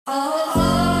Hello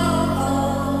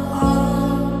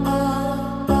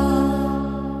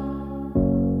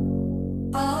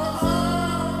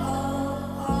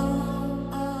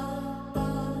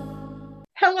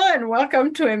and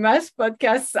welcome to Emma's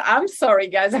podcast. I'm sorry,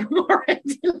 guys, I'm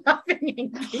already laughing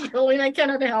and giggling. I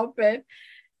cannot help it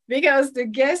because the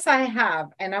guest I have,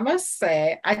 and I must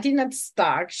say, I did not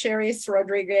stalk Cherise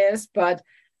Rodriguez, but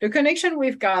the connection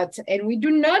we've got, and we do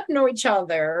not know each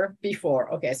other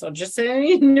before. Okay, so just so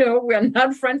you know, we are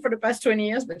not friends for the past 20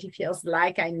 years, but it feels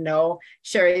like I know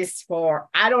Cherise for,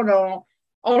 I don't know,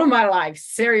 all of my life,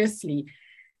 seriously.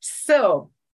 So,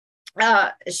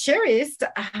 Cherise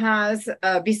has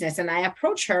a business, and I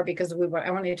approached her because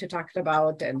I wanted to talk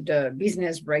about the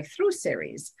business breakthrough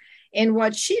series. And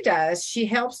what she does, she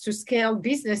helps to scale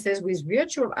businesses with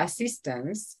virtual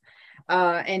assistants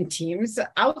and teams,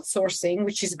 outsourcing,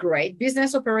 which is great,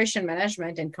 business operation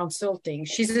management and consulting.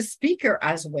 She's a speaker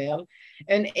as well,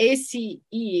 an ACE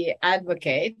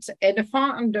advocate, and a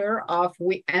founder of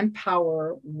We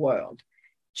Empower World.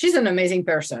 She's an amazing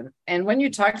person. And when you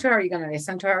talk to her, you're going to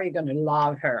listen to her, you're going to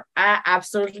love her. I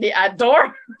absolutely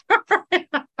adore her.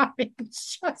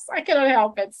 I cannot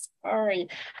help it. Sorry.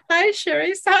 Hi,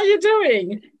 Cherise. How you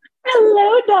doing?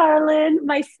 Hello, darling,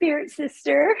 my spirit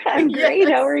sister. I'm great.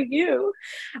 Yes. How are you?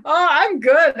 Oh, I'm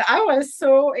good. I was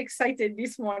so excited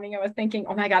this morning. I was thinking,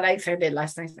 oh my God, I said it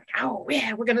last night. It's like, oh,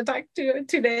 yeah, we're going to talk to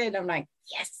today. And I'm like,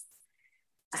 yes.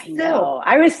 I So, know.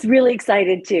 I was really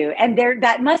excited too. And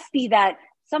that must be that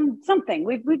something.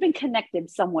 We've been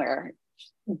connected somewhere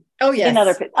oh, in yes.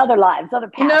 other lives, other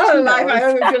paths. No, Who life, I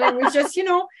knows? have a feeling we just,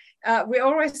 we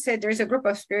always said there's a group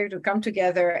of spirit who come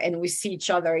together and we see each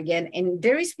other again. And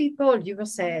there is people you have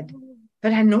said,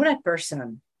 but I know that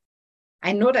person.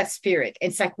 I know that spirit.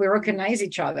 It's like we recognize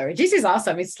each other. This is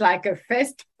awesome. It's like a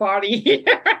fest party here.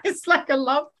 It's like a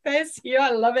love fest here.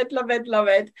 I love it, love it, love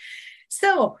it.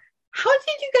 So, how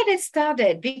did you get it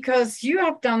started? Because you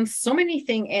have done so many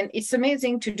things and it's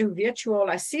amazing to do virtual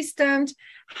assistant.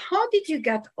 How did you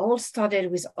get all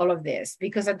started with all of this?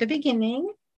 Because at the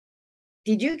beginning,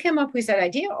 did you come up with that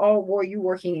idea or were you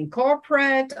working in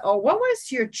corporate or what was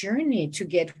your journey to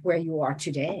get where you are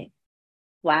today?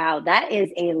 Wow, that is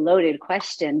a loaded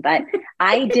question, but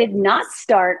I did not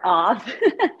start off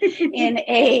in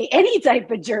any type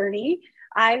of journey.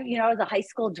 I was a high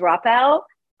school dropout.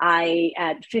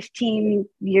 At 15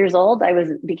 years old,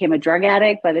 became a drug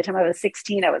addict. By the time I was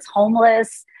 16, I was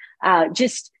homeless,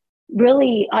 just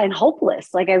really and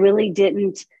hopeless. Like I really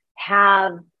didn't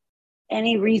have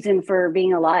any reason for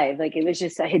being alive. Like it was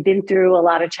just, I had been through a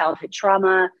lot of childhood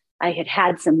trauma. I had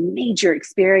had some major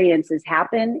experiences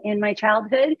happen in my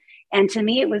childhood. And to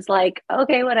me, it was like,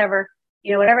 okay, whatever,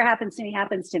 whatever happens to me,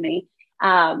 happens to me.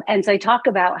 And so I talk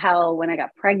about how when I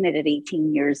got pregnant at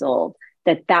 18 years old,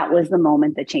 that was the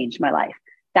moment that changed my life.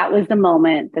 That was the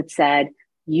moment that said,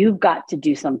 you've got to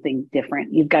do something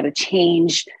different. You've got to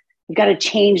change. You've got to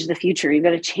change the future. You've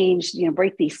got to change,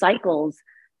 break these cycles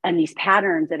and these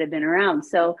patterns that have been around.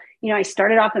 So, I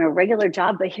started off in a regular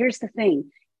job, but here's the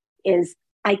thing is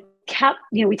I kept,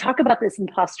 we talk about this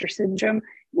imposter syndrome.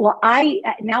 Well,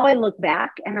 now I look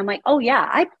back and I'm like, oh yeah,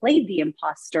 I played the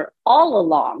imposter all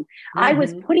along. I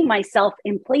was Mm-hmm. putting myself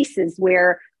in places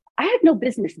where I had no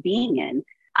business being in.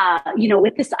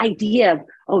 With this idea of,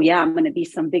 oh yeah, I'm going to be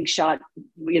some big shot,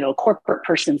 corporate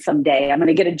person someday. I'm going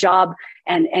to get a job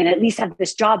and at least have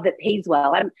this job that pays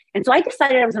well. And so I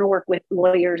decided I was going to work with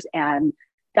lawyers and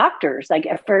doctors. Like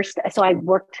at first, so I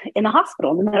worked in the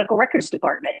hospital, in the medical records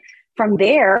department. From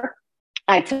there,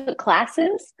 I took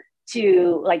classes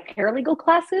to like paralegal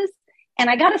classes. And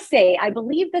I got to say, I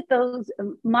believe that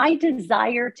my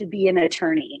desire to be an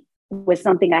attorney was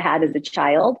something I had as a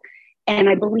child. And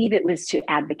I believe it was to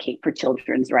advocate for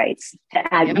children's rights.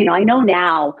 I know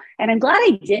now, and I'm glad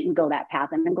I didn't go that path.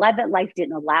 And I'm glad that life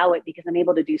didn't allow it because I'm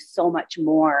able to do so much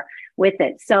more with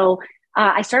it. So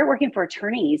I started working for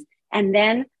attorneys. And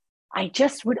then I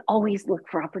just would always look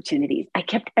for opportunities. I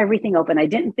kept everything open. I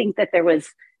didn't think that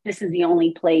this is the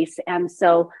only place. And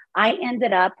so I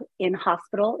ended up in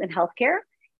hospital and healthcare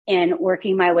and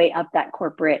working my way up that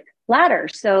corporate ladder.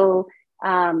 So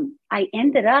I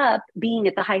ended up being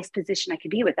at the highest position I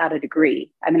could be without a degree.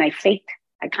 I mean, I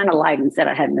kind of lied and said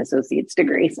I had an associate's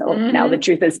degree. So now the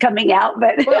truth is coming out.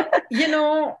 But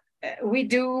Well, we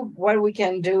do what we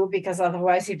can do because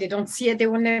otherwise, if they don't see it, they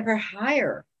will never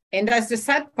hire. And that's the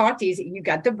sad part is you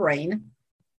got the brain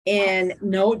and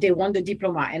no, they want the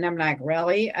diploma. And I'm like,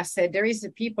 really? I said, there is the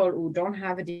people who don't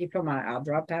have a diploma, are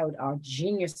dropped out, are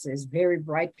geniuses, very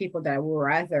bright people that I would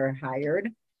rather hired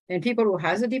than people who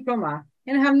has a diploma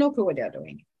and have no clue what they're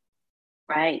doing.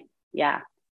 right. Yeah.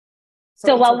 So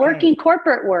So it's while okay. working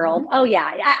corporate world, Mhm. oh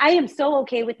yeah, I am so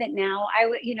okay with it now.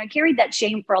 Carried that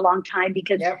shame for a long time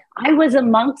because Yep. I was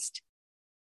amongst,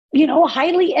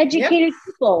 highly Yep. educated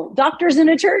people, doctors and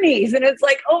attorneys. And it's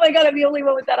like, oh my God, I'm the only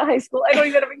one without a high school. I don't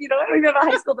even have a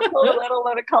high school diploma, let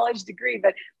alone a college degree.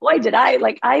 But boy, did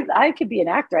I could be an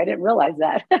actor. I didn't realize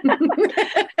that.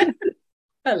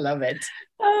 I love it.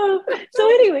 Oh, so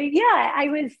anyway, yeah,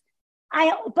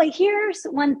 but here's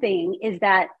one thing is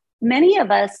that many of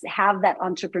us have that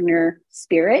entrepreneur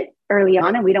spirit early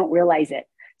on Yep. and we don't realize it.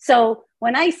 So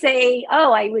when I say,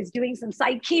 oh, I was doing some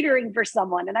side catering for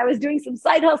someone and I was doing some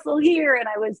side hustle here and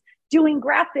I was doing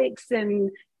graphics and,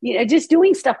 just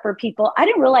doing stuff for people, I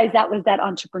didn't realize that was that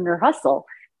entrepreneur hustle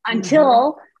Mm-hmm.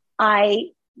 until I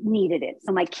needed it.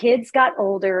 So my kids got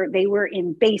older. They were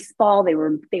in baseball. They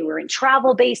were in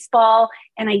travel baseball.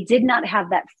 And I did not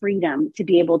have that freedom to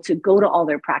be able to go to all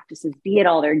their practices, be at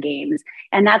all their games.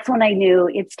 And that's when I knew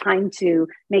it's time to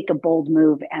make a bold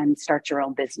move and start your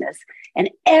own business. And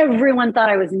everyone thought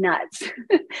I was nuts.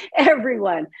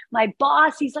 Everyone. My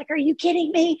boss, he's like, are you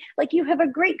kidding me? Like, you have a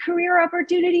great career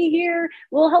opportunity here.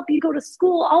 We'll help you go to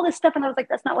school, all this stuff. And I was like,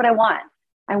 that's not what I want.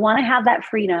 I want to have that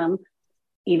freedom,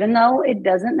 even though it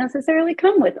doesn't necessarily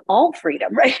come with all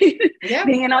freedom, right? Yeah.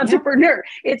 Being an Yeah. entrepreneur,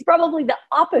 it's probably the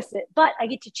opposite, but I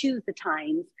get to choose the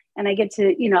times and I get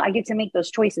to make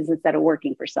those choices instead of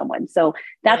working for someone. So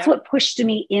that's Yeah. what pushed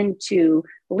me into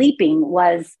leaping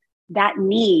was that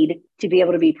need to be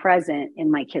able to be present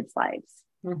in my kids' lives.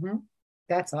 Mm-hmm.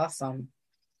 That's awesome.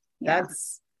 Yeah.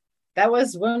 That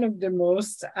was one of the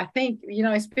most, I think,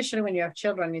 especially when you have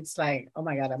children, it's like, oh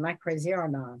my God, am I crazy or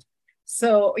not?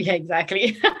 So yeah,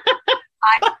 exactly.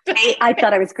 I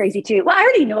thought I was crazy too. Well, I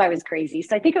already knew I was crazy,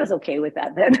 so I think I was okay with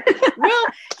that then.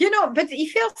 Well, but it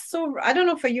feels so, I don't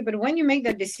know for you, but when you make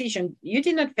that decision, you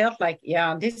did not feel like,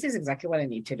 yeah, this is exactly what I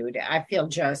need to do. I feel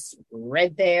just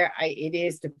right there. It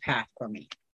is the path for me.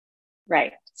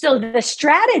 Right. So the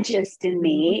strategist in Mm-hmm.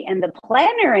 me and the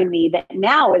planner in me that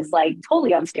now is like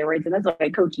totally on steroids, and that's what I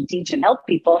coach and teach and help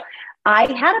people.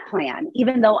 I had a plan,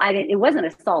 even though it wasn't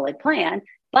a solid plan,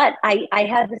 but I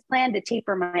had this plan to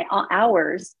taper my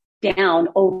hours down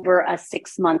over a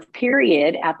 6-month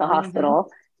period at the Mm-hmm.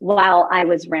 hospital while I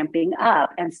was ramping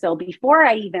up. And so before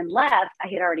I even left, I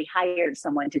had already hired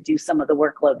someone to do some of the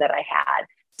workload that I had.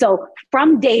 So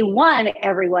from day one,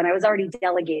 everyone, I was already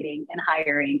delegating and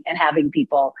hiring and having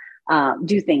people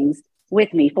do things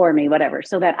with me, for me, whatever,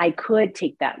 so that I could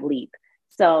take that leap.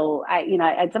 So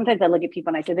sometimes I look at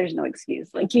people and I say, there's no excuse.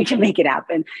 Like, you can make it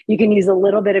happen. You can use a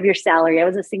little bit of your salary. I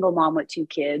was a single mom with 2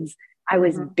 kids. I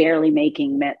was Mm-hmm. barely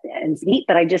making ends meet,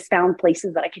 but I just found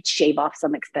places that I could shave off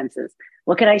some expenses.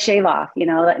 What could I shave off?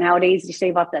 Nowadays you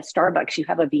shave off that Starbucks, you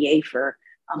have a VA for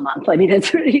a month. I mean,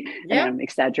 it's really, I mean, Yeah. I'm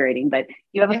exaggerating, but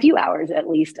you have a Yeah. few hours at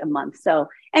least a month. So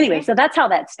anyway, Yeah. so that's how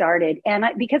that started. And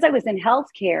because I was in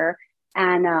healthcare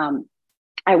and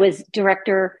I was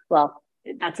director, well,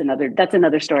 that's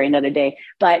another story, another day.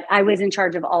 But I was in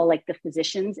charge of all like the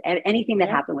physicians and anything that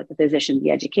Yeah. happened with the physician, the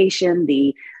education,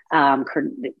 the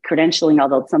credentialing,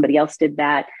 although somebody else did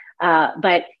that.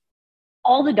 But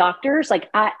all the doctors, like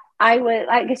I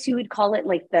guess you would call it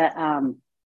like the I in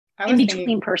was thinking,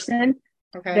 between person,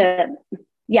 okay. the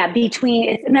yeah, between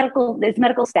it's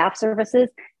medical staff services,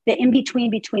 the in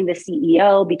between the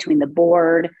CEO, between the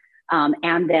board,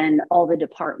 and then all the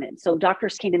departments. So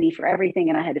doctors came to me for everything,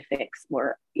 and I had to fix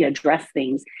or address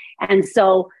things. And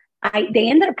so they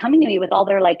ended up coming to me with all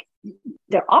their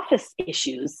office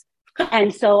issues.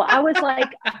 And so I was like,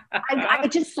 I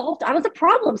just solved. I was a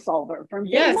problem solver from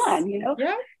day Yes. one.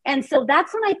 Yeah. And so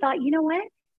that's when I thought, you know what,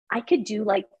 I could do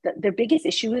like their biggest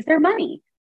issue is their money.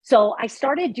 So I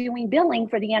started doing billing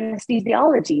for the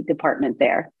anesthesiology department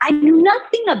there. I knew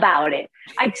nothing about it.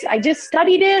 I just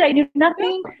studied it. I knew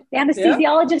nothing. The Yeah.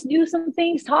 anesthesiologist knew some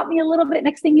things, taught me a little bit.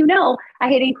 Next thing you know,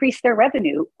 I had increased their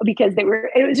revenue because it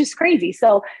was just crazy.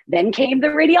 So then came the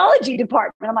radiology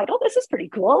department. I'm like, oh, this is pretty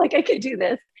cool. Like, I could do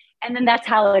this. And then that's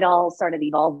how it all started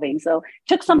evolving. So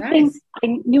took something Nice.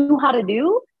 I knew how to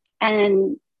do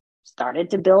and started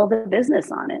to build a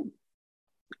business on it.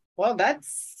 Well,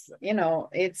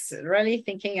 it's really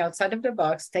thinking outside of the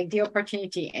box, take the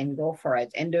opportunity and go for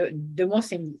it. And the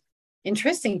most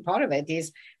interesting part of it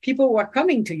is people were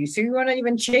coming to you. So you were not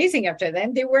even chasing after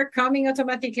them. They were coming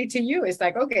automatically to you. It's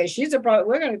like, okay, she's a problem.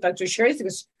 We're going to talk to Sherry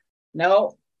because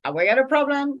no, we got a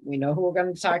problem. We know who we're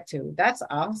going to talk to. That's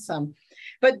awesome.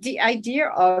 But the idea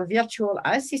of virtual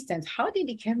assistants, how did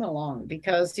it come along?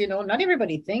 Because, not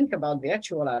everybody think about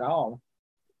virtual at all.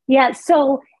 Yeah.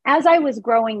 So as I was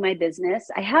growing my business,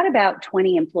 I had about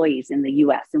 20 employees in the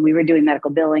US, and we were doing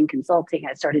medical billing, consulting.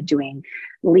 I started doing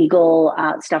legal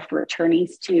stuff for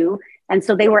attorneys too. And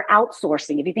so they were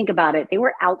outsourcing. If you think about it, they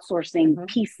were outsourcing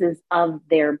pieces of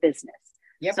their business.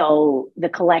 Yep. So the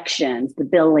collections, the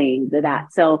billing, the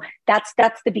that. So that's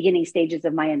the beginning stages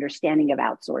of my understanding of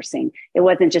outsourcing. It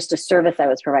wasn't just a service I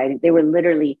was providing. They were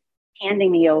literally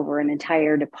handing me over an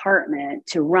entire department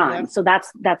to run. Yep. So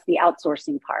that's the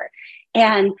outsourcing part.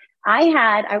 And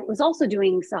I was also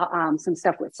doing some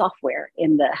stuff with software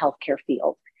in the healthcare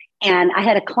field. And I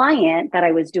had a client that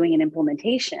I was doing an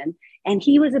implementation, and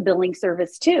he was a billing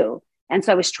service too. And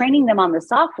so I was training them on the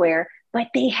software, but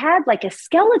they had like a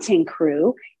skeleton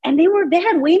crew, and they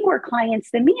had way more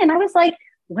clients than me. And I was like,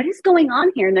 what is going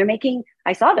on here? And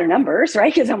I saw their numbers,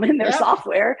 right? Because I'm in their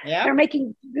software. Yep.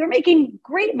 They're making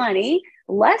great money,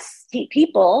 less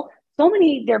people,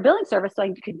 their billing service. So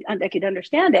I could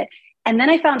understand it. And then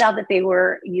I found out that they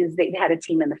had a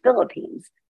team in the Philippines.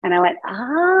 And I went,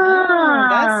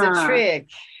 that's the trick.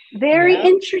 Very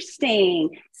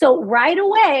interesting. So right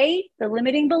away, the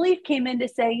limiting belief came in to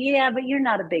say, yeah, but you're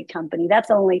not a big company. That's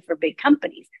only for big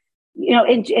companies. You know,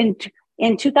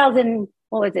 in 2000,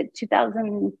 what was it?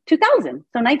 2000. So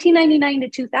 1999 to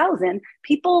 2000,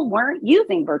 people weren't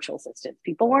using virtual assistants.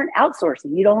 People weren't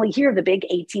outsourcing. You'd only hear the big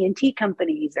AT&T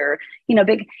companies or,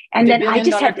 big. And then I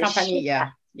just had to shift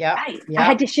that. Yeah. Right. I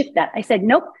had to shift that. I said,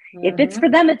 nope, if it's for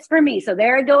them, it's for me. So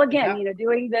there I go again,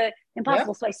 doing the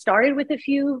impossible. So I started with a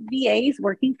few VAs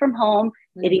working from home.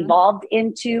 It evolved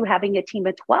into having a team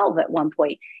of 12 at one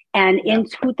point. And in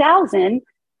 2000,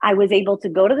 I was able to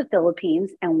go to the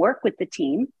Philippines and work with the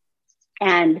team.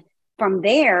 And from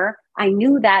there, I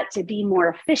knew that to be more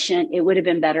efficient, it would have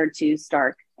been better to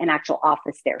start an actual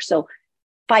office there. So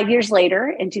 5 years later,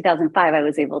 in 2005, I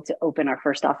was able to open our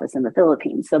first office in the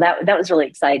Philippines. So that was really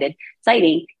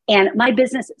exciting. And my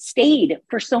business stayed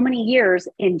for so many years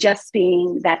in just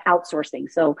being that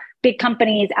outsourcing. So big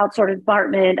companies, outsourced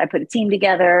department, I put a team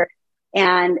together.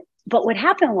 But what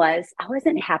happened was I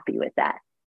wasn't happy with that.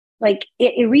 Like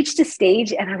it reached a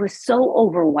stage and I was so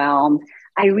overwhelmed.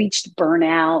 I reached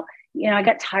burnout. I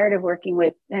got tired of working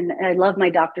with, and I love my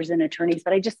doctors and attorneys,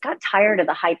 but I just got tired of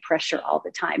the high pressure all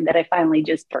the time that I finally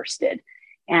just bursted.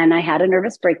 And I had a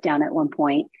nervous breakdown at one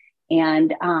point.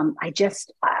 And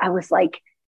I was like,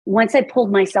 once I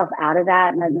pulled myself out of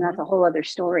that, and that's a whole other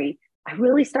story, I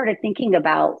really started thinking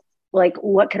about like,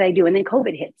 what could I do? And then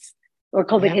COVID hits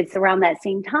hits around that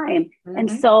same time.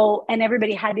 And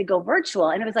everybody had to go virtual.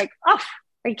 And it was like, oh,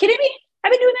 are you kidding me?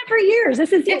 I've been doing that for years.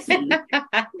 This is easy.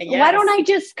 Why don't I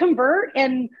just convert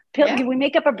and we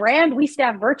make up a brand? We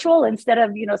staff virtual instead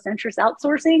of, Centris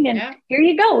outsourcing. And here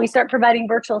you go. We start providing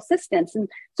virtual assistants. And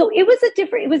so it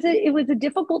was a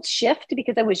difficult shift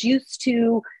because I was used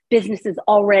to businesses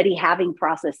already having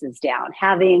processes down,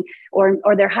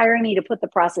 or they're hiring me to put the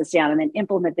process down and then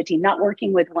implement the team, not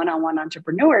working with one-on-one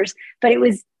entrepreneurs. But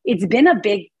it's been a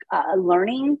big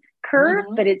learning curve,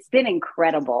 but it's been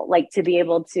incredible. Like to be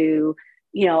able to,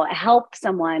 help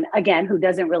someone again, who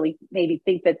doesn't really maybe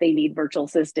think that they need virtual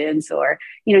assistants or,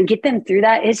 get them through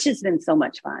that. It's just been so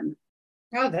much fun.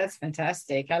 Oh, that's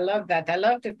fantastic. I love that. I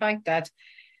love the fact that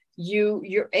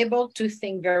you're able to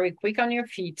think very quick on your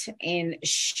feet and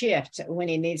shift when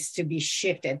it needs to be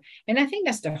shifted. And I think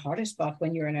that's the hardest part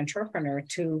when you're an entrepreneur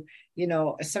to,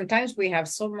 sometimes we have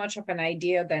so much of an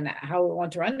idea than how we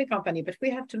want to run the company, but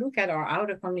we have to look at our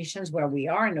outer conditions where we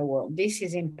are in the world. This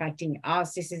is impacting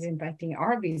us. This is impacting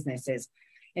our businesses.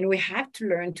 And we have to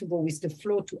learn to go with the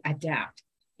flow to adapt.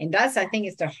 And that's, I think,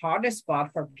 is the hardest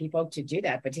part for people to do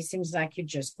that. But it seems like you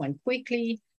just went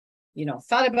quickly,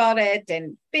 thought about it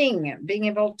and being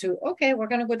able to, okay, we're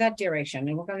going to go that direction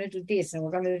and we're going to do this and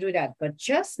we're going to do that. But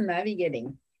just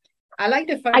navigating. I like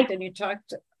the fact that you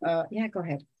talked. Go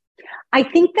ahead. I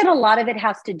think that a lot of it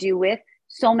has to do with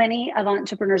so many of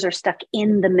entrepreneurs are stuck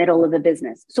in the middle of the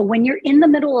business. So when you're in the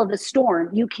middle of the storm,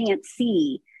 you can't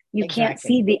see. Can't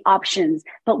see the options.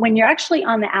 But when you're actually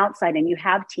on the outside and you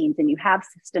have teams and you have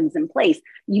systems in place,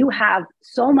 you have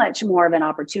so much more of an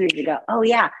opportunity to go, oh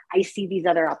yeah, I see these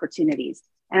other opportunities.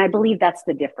 And I believe that's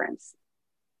the difference.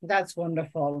 That's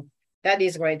wonderful. That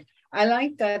is great. I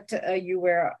like that you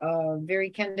were very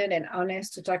candid and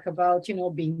honest to talk about,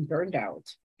 being burned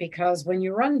out. Because when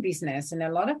you run business, and a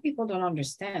lot of people don't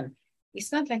understand,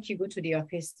 it's not like you go to the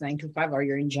office 9 to 5 or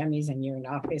you're in jammies and you're in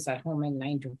office at home and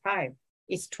 9 to 5.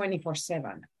 It's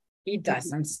 24/7. It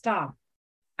doesn't stop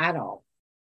at all.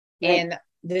 Right. And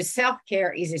the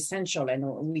self-care is essential. And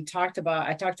I talked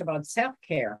about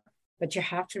self-care but you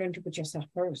have to learn to put yourself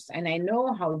first. And I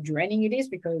know how draining it is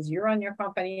because you're on your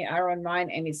company, I run mine,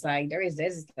 and it's like there is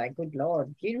this. It's like, good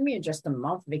Lord, give me just a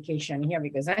month vacation here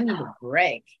because I need a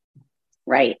break.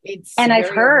 Right. It's and I've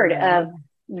heard of overwhelming.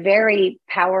 very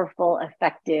powerful,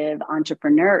 effective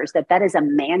entrepreneurs that is a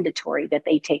mandatory that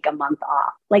they take a month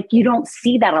off. Like you don't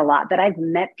see that a lot, but I've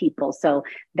met people. So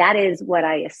that is what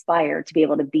I aspire to be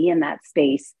able to be in that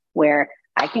space where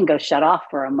I can go shut off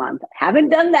for a month. Haven't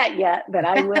done that yet, but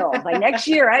I will. By next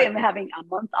year, I am having a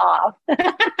month off.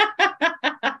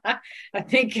 I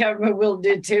think we will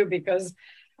do too because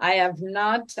I have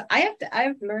not.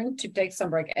 I've learned to take some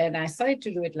break, and I started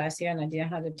to do it last year, and I didn't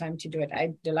have the time to do it.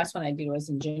 The last one I did was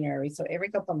in January, so every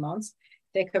couple of months,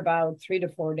 take about 3 to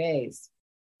 4 days,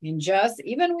 and just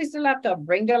even with the laptop,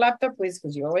 bring the laptop with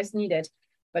because you always need it,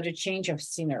 but a change of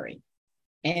scenery,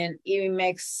 and it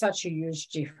makes such a huge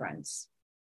difference.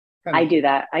 I do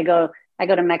that. I go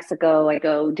to Mexico. I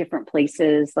go different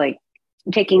places. Like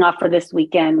I'm taking off for this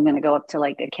weekend. I'm going to go up to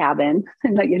like a cabin.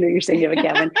 You're saying you have a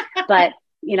cabin, but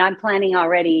I'm planning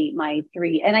already my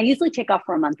 3, and I usually take off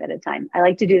for a month at a time. I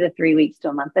like to do the 3 weeks to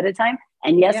a month at a time.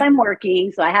 And yes, I'm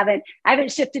working. So I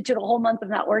haven't shifted to the whole month of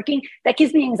not working. That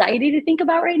gives me anxiety to think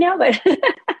about right now, but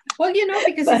well,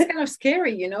 because it's kind of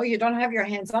scary, you don't have your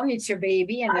hands on, it's your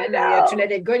baby. And then you have to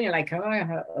let it go. And you're like,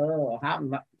 oh,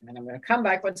 and I'm going to come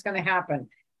back. What's going to happen?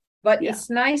 But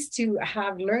it's nice to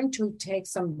have learned to take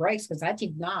some breaks because I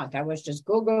did not. I was just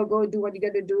go, do what you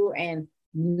got to do. And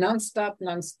nonstop.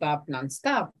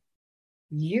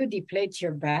 You deplete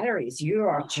your batteries. You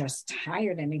are just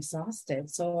tired and exhausted.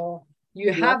 So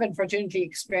you have unfortunately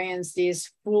experienced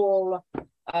this full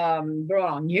grow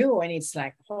on you, and it's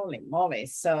like holy moly.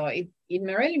 So it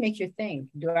may really make you think,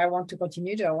 do I want to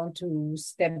continue? Do I want to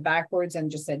step backwards and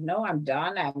just say, no, I'm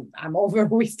done, I'm over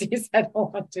with this, I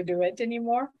don't want to do it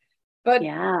anymore? But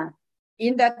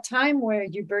in that time where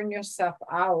you burn yourself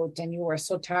out and you were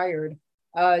so tired,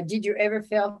 did you ever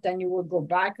felt that you would go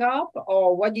back up,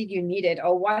 or what did you need it,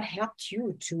 or what helped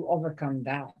you to overcome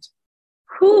that?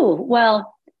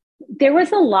 Well, there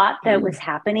was a lot that was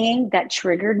happening that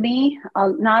triggered me.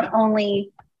 Not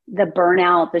only the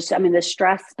burnout, the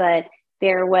stress, but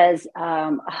there was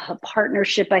a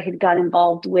partnership I had got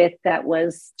involved with that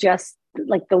was just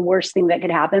like the worst thing that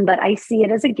could happen. But I see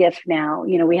it as a gift now.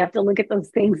 We have to look at those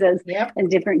things as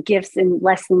different gifts and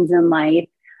lessons in life.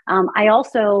 I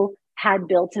also had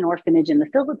built an orphanage in the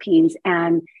Philippines,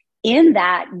 and in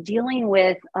that, dealing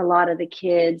with a lot of the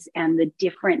kids and the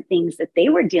different things that they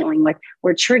were dealing with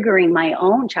were triggering my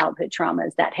own childhood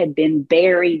traumas that had been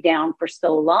buried down for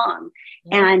so long.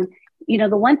 And,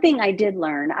 the one thing I did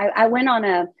learn, I went on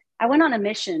a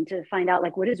mission to find out,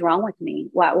 like, what is wrong with me?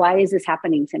 Why is this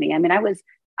happening to me? I mean,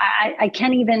 I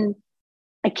can't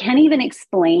even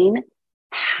explain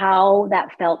how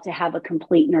that felt to have a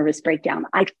complete nervous breakdown.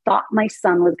 I thought my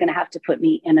son was going to have to put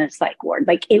me in a psych ward.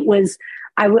 Like it was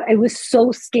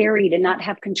so scary to not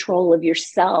have control of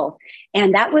yourself.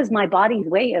 And that was my body's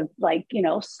way of like,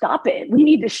 stop it. We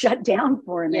need to shut down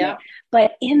for a minute. Yeah.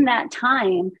 But in that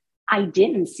time, I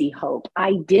didn't see hope.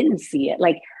 I didn't see it.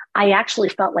 Like I actually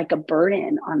felt like a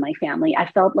burden on my family. I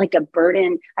felt like a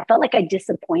burden. I felt like I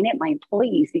disappointed my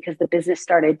employees because the business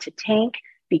started to tank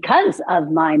because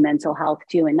of my mental health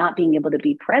too, and not being able to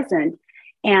be present.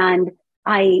 And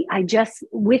I just,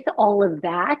 with all of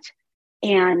that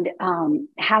and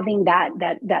having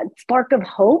that spark of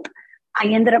hope, I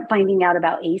ended up finding out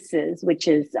about ACEs, which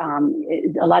is,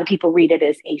 a lot of people read it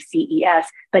as ACES,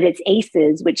 but it's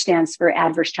ACEs, which stands for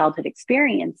Adverse Childhood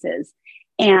Experiences.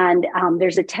 And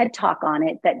there's a TED Talk on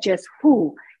it that just,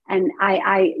 and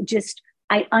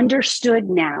I understood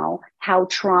now how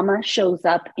trauma shows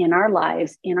up in our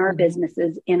lives, in our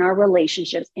businesses, in our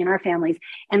relationships, in our families.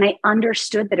 And I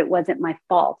understood that it wasn't my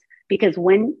fault because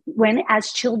when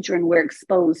as children, we're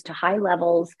exposed to high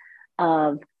levels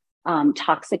of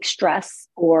toxic stress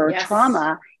or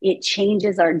trauma, it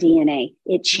changes our DNA.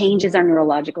 It changes our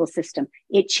neurological system.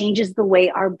 It changes the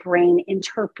way our brain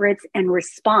interprets and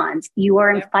responds. You are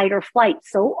in fight or flight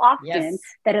so often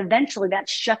that eventually that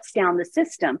shuts down the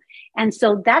system. And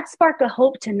so that sparked a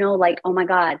hope to know, like, oh my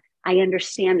God, I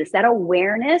understand this. That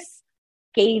awareness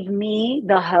gave me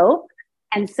the hope.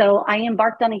 And so I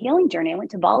embarked on a healing journey. I went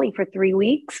to Bali for 3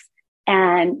 weeks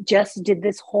and just did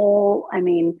this whole,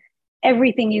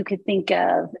 everything you could think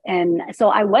of. And so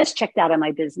I was checked out of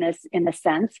my business in a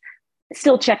sense,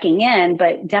 still checking in,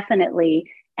 but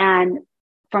definitely. And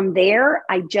from there,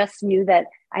 I just knew that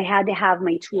I had to have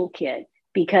my toolkit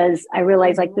because I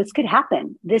realized like this could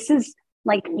happen. This is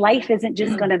Like life isn't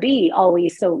just going to be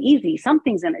always so easy.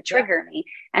 Something's going to trigger me.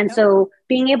 And so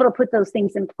being able to put those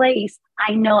things in place,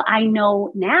 I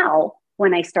know now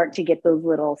when I start to get those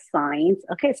little signs,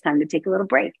 okay, it's time to take a little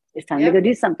break. It's time to go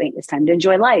do something. It's time to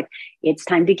enjoy life. It's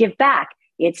time to give back.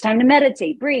 It's time to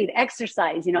meditate, breathe,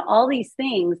 exercise, all these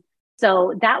things.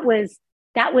 So that was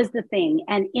the thing.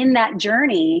 And in that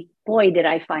journey, boy, did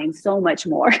I find so much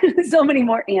more, so many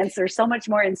more answers, so much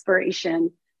more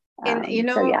inspiration. And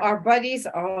our bodies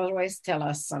always tell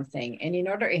us something. And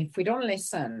if we don't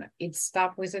listen, it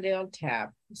stops with a little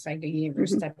tap. It's like the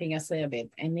universe tapping us a little bit,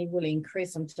 and it will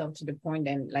increase until to the point.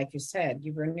 And like you said,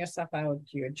 you burn yourself out.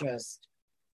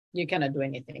 You cannot do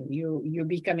anything. You're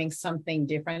becoming something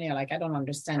different. You're like, I don't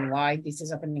understand why this is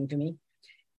happening to me.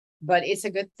 But it's a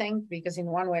good thing, because in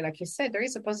one way, like you said, there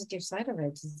is a positive side of it.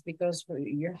 It's because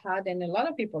you had, and a lot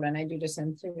of people, and I do the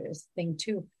same thing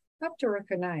too, have to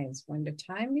recognize when the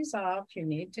time is up, you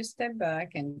need to step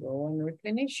back and go and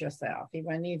replenish yourself.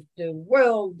 Even if the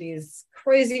world is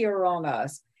crazy around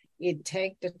us, it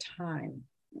takes the time.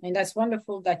 And that's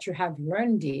wonderful that you have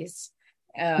learned this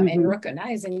and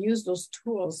recognize and use those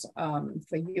tools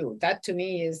for you. That to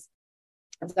me is,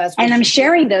 and I'm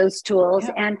sharing those tools.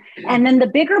 And then the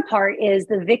bigger part is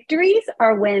the victories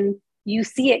are when you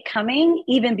see it coming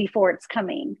even before it's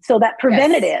coming. So that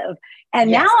preventative. And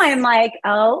now I'm like,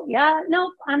 oh yeah,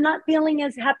 no, I'm not feeling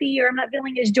as happy, or I'm not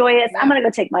feeling as joyous. I'm going to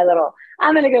go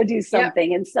I'm going to go do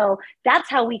something. And so that's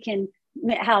how we can,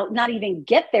 not even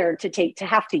get there to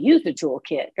have to use the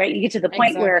toolkit, right? You get to the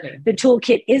point where the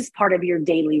toolkit is part of your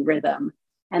daily rhythm.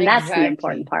 And that's the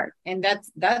important part. And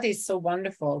that is so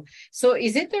wonderful. So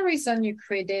is it the reason you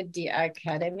created the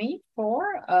Academy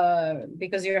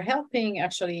because you're helping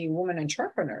actually women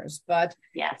entrepreneurs, but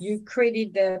you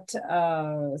created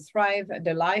that Thrive,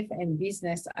 the Life and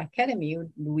Business Academy,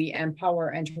 we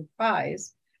empower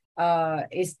enterprise.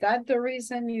 Is that the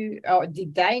reason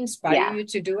did that inspire you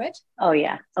to do it? Oh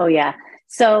yeah.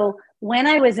 So when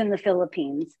I was in the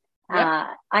Philippines, I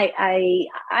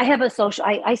have a social,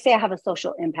 I say I have a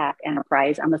social impact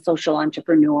enterprise. I'm a social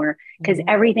entrepreneur because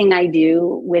everything I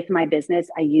do with my business,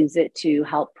 I use it to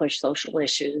help push social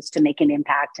issues, to make an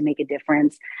impact, to make a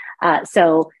difference.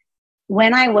 So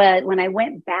when I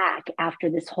went back after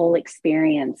this whole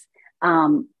experience,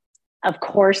 of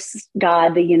course,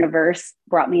 God, the universe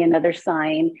brought me another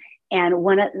sign. And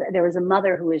there was a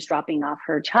mother who was dropping off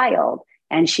her child,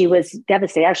 and she was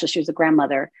devastated. Actually, she was a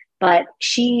grandmother. But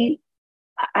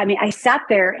I sat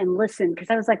there and listened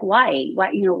because I was like, why?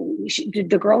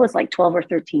 The girl was like 12 or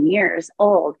 13 years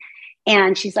old.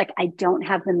 And she's like, I don't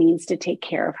have the means to take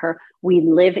care of her. We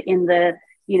live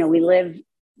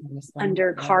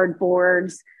under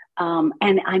cardboards.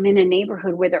 And I'm in a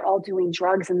neighborhood where they're all doing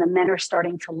drugs and the men are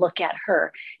starting to look at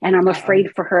her. And I'm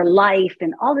afraid for her life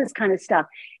and all this kind of stuff.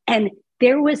 And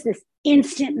there was this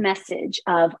instant message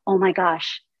of, oh my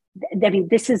gosh,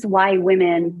 this is why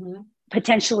women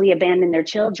potentially abandon their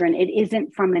children. It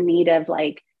isn't from a need of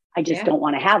like, I just don't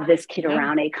want to have this kid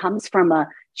around. It comes from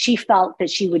she felt that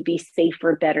she would be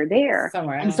safer, better there.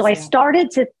 And so I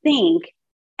started to think,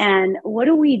 and what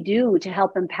do we do to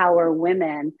help empower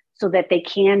women so that they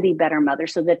can be better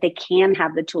mothers, so that they can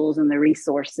have the tools and the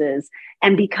resources?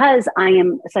 And because I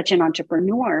am such an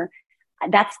entrepreneur,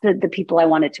 that's the people I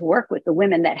wanted to work with, the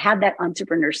women that have that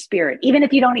entrepreneur spirit, even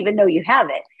if you don't even know you have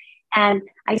it. And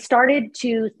I started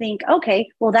to think, okay,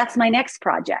 well, that's my next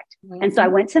project. And so I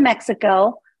went to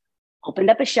Mexico, opened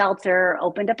up a shelter,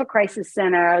 opened up a crisis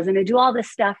center. I was going to do all this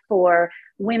stuff for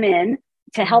women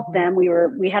to help them.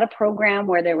 We had a program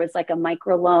where there was like a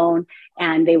micro loan,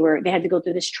 and they had to go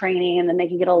through this training and then they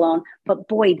could get a loan. But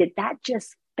boy, did that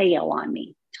just fail on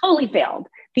me. Totally failed,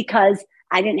 because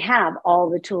I didn't have all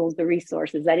the tools, the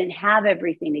resources. I didn't have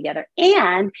everything together.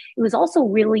 And it was also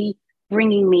really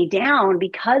bringing me down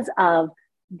because of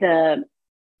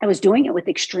I was doing it with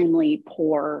extremely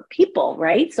poor people,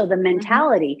 right? So the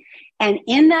mentality. And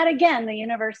in that, again, the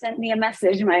universe sent me a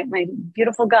message. My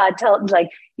beautiful God told me, like,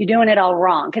 you're doing it all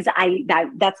wrong. Because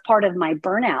that's part of my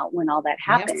burnout when all that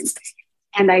happened.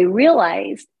 And I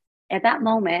realized at that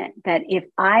moment that if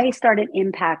I started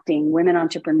impacting women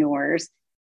entrepreneurs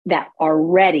that are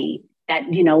ready, that,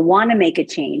 want to make a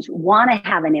change, want to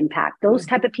have an impact, those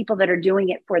type of people that are doing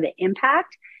it for the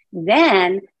impact,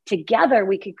 then together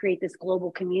we could create this global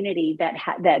community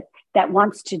that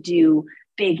wants to do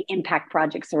big impact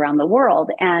projects around the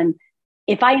world. And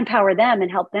if I empower them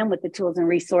and help them with the tools and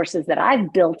resources that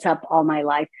I've built up all my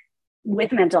life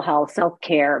with mental health,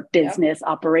 self-care, business,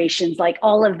 operations, like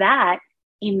all of that,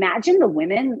 imagine the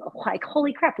women, like,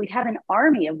 holy crap, we'd have an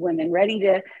army of women ready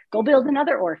to go build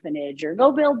another orphanage or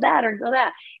go build that or go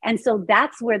that. And so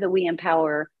that's where the We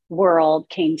Empower world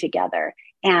came together.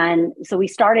 And so we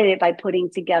started it by putting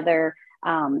together,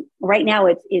 right now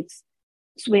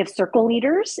so we have circle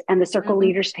leaders, and the circle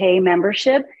leaders pay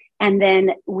membership. And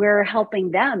then we're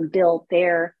helping them build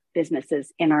their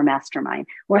businesses in our mastermind.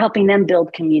 We're helping them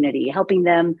build community, helping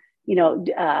them,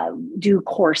 do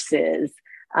courses,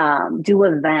 do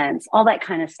events, all that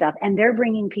kind of stuff. And they're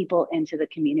bringing people into the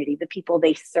community, the people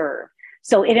they serve.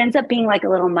 So it ends up being like a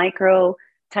little micro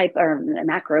type or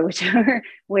macro, whichever,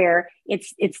 where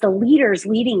it's the leaders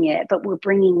leading it, but we're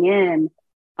bringing in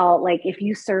like if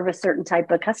you serve a certain type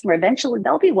of customer, eventually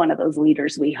they'll be one of those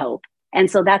leaders, we hope. And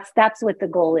so that's what the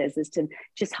goal is to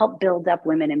just help build up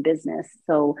women in business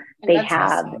so they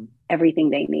have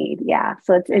everything they need. Yeah.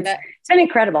 So it's been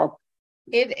incredible.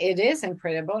 It is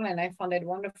incredible. And I found it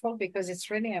wonderful because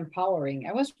it's really empowering.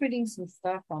 I was reading some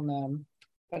stuff on,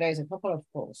 but there's a couple of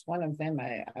posts. One of them,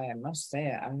 I must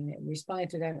say, I responded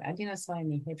to them. I didn't sign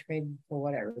any hatred for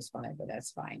what I responded, but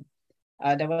that's fine.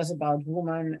 That was about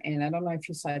women, and I don't know if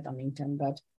you saw it on LinkedIn,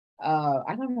 but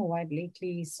I don't know why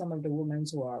lately some of the women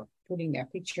who are putting their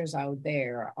pictures out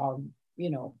there of,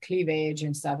 cleavage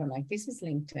and stuff. I'm like, this is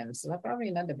LinkedIn, so that's probably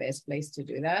not the best place to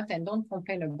do that. And don't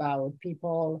complain about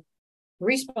people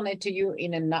responding to you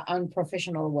in an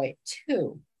unprofessional way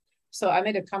too. So I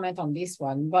made a comment on this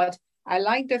one, but I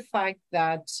like the fact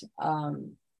that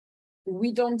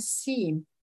we don't see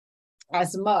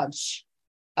as much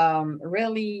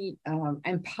really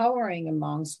empowering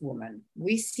amongst women.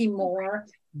 We see more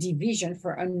division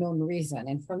for unknown reason.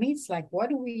 And for me, it's like,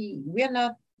 we're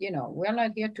not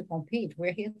here to compete.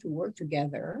 We're here to work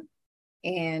together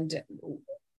and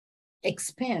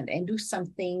expand and do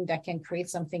something that can create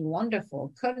something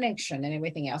wonderful, connection and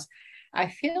everything else. I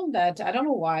feel that, I don't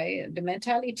know why, the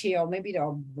mentality or maybe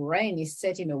our brain is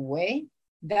set in a way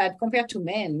that compared to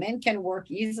men can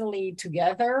work easily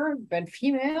together, but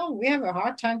female, we have a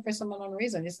hard time for some unknown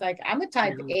reason. It's like, I'm a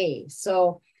type A,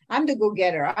 so I'm the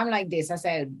go-getter. I'm like this. I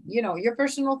said, your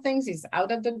personal things is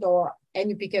out of the door and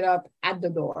you pick it up at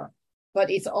the door, but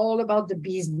it's all about the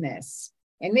business.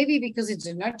 And maybe because it's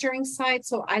a nurturing side.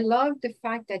 So I love the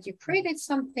fact that you created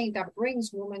something that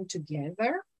brings women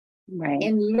together, right,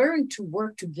 and learn to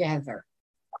work together.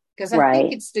 Because I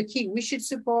think it's the key. We should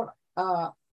support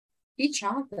each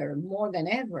other more than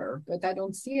ever, but I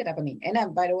don't see it happening.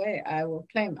 And by the way, I will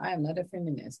claim I am not a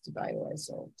feminist, by the way.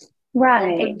 So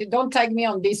don't tag me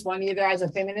on this one either as a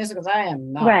feminist, because I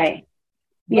am not. Right.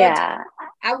 But yeah.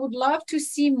 I would love to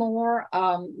see more,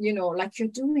 like you're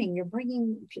doing, you're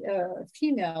bringing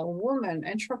female, women,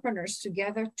 entrepreneurs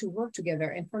together to work together.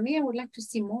 And for me, I would like to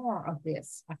see more of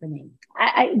this happening.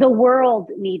 The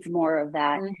world needs more of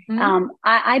that. Mm-hmm.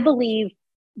 I believe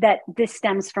that this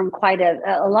stems from quite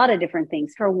a lot of different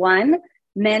things. For one,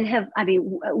 women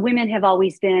have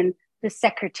always been the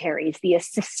secretaries, the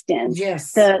assistants,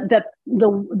 yes,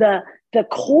 the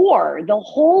core, the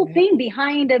whole thing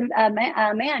behind a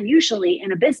man, usually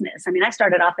in a business. I mean, I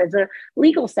started off as a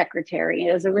legal secretary,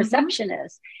 as a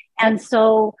receptionist. And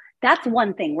so that's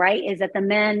one thing, right? Is that the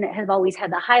men have always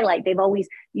had the highlight. They've always,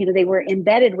 they were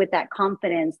embedded with that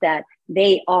confidence that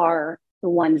they are the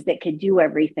ones that could do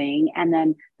everything. And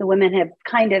then the women have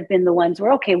kind of been the ones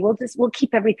where, okay, we'll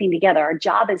keep everything together. Our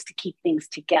job is to keep things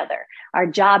together.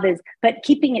 But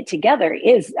keeping it together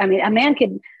is,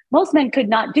 most men could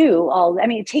not do all,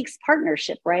 it takes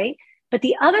partnership, right? But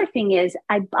the other thing is,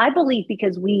 I believe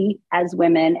because we as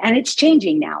women, and it's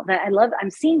changing now, I'm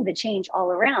seeing the change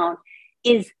all around,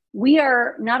 is we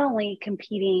are not only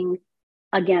competing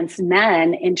against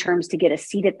men in terms to get a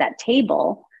seat at that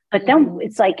table, but then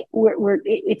it's like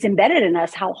it's embedded in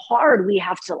us how hard we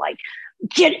have to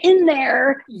get in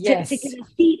there to get a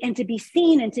seat and to be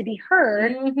seen and to be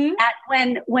heard.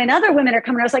 When other women are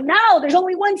coming, I was like, no, there's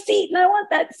only one seat and I want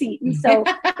that seat. And so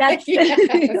that's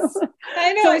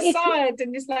I know, I saw it,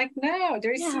 and it's like, no,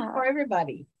 there is seat for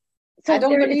everybody. So I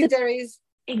don't believe there is.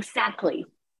 Exactly.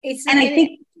 I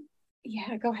think,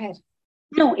 go ahead.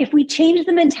 No, if we change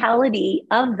the mentality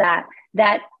of that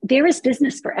there is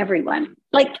business for everyone.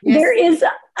 There is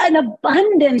an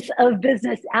abundance of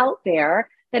business out there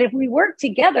that if we work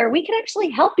together, we can actually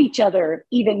help each other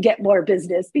even get more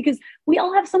business, because we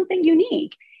all have something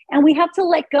unique, and we have to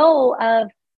let go of,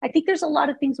 I think there's a lot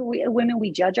of things where women,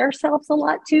 we judge ourselves a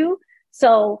lot too.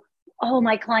 So,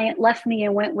 my client left me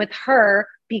and went with her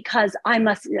because I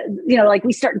must,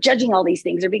 we start judging all these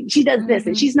things, or she does this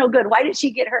and she's no good. Why did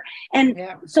she get her? And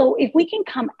so if we can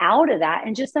come out of that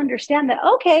and just understand that,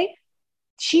 okay,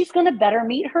 she's going to better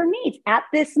meet her needs at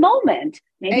this moment.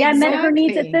 Maybe I met her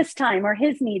needs at this time, or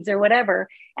his needs, or whatever,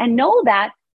 and know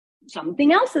that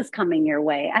something else is coming your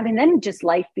way. I mean, then just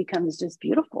life becomes just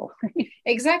beautiful.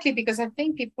 Exactly, because I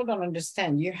think people don't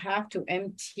understand. You have to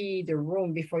empty the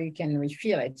room before you can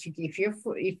refill it.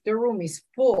 If the room is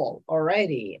full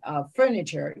already of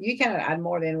furniture, you cannot add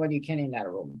more than what you can in that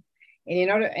room.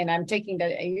 And I'm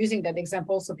using that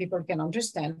example so people can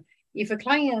understand. If a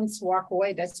client walk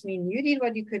away, that's mean you did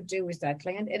what you could do with that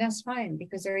client, and that's fine,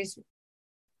 because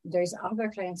there's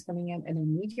other clients coming in and they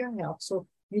need your help. So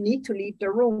you need to leave the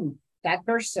room. That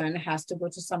person has to go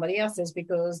to somebody else's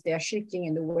because they're shifting,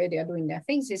 and the way they're doing their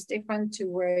things is different to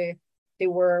where they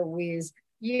were with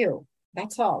you.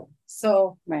 That's all.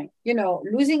 So, right.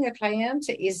 Losing a client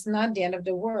is not the end of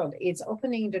the world. It's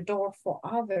opening the door for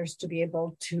others to be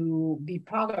able to be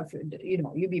part of,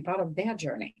 you be part of their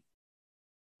journey.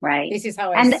 Right. This is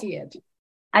how I see it.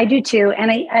 I do too.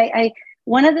 And I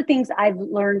one of the things I've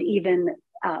learned even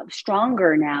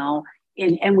stronger now,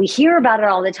 and we hear about it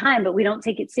all the time, but we don't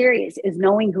take it serious, is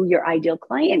knowing who your ideal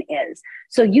client is.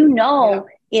 So,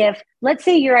 if, let's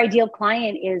say your ideal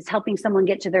client is helping someone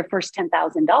get to their first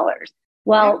 $10,000,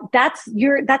 well, that's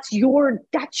your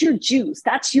juice.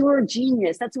 That's your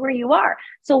genius. That's where you are.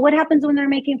 So what happens when they're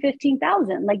making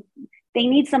 15,000? Like, they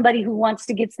need somebody who wants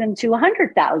to get them to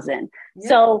 100,000. Yeah.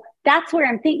 So that's where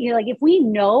I'm thinking, like, if we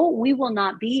know, we will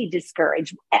not be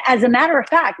discouraged. As a matter of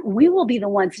fact, we will be the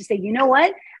ones to say, you know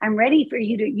what, I'm ready for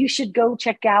you should go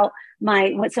check out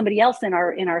somebody else in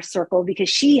our circle, because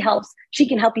she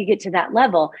can help you get to that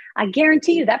level. I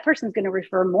guarantee you that person's going to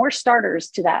refer more starters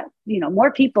to that,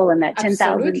 more people in that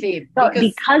 10,000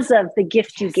 because of the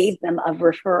gift you gave them of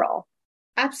referral.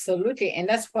 Absolutely. And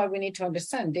that's why we need to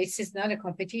understand this is not a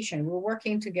competition. We're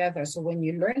working together. So when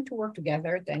you learn to work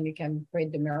together, then you can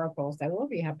create the miracles that will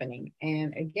be happening.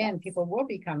 And again, people will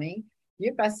be coming.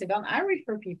 You pass it on. I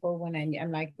refer people when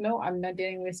I'm like, no, I'm not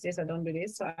dealing with this. I don't do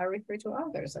this. So I refer to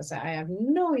others. I say, I have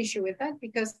no issue with that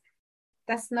because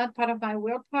that's not part of my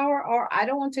willpower, or I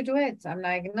don't want to do it. I'm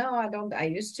like, no, I don't. I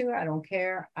used to. I don't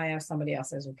care. I have somebody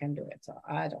else who can do it. So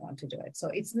I don't want to do it. So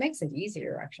it makes it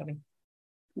easier, actually.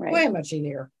 Right. Way much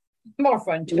easier, more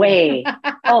fun too. Way.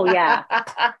 Oh yeah.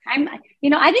 I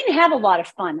didn't have a lot of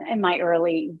fun in my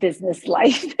early business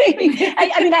life. I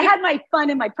mean, I had my fun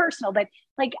in my personal, but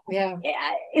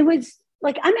it was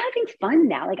like, I'm having fun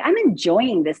now. Like, I'm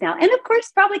enjoying this now. And of course,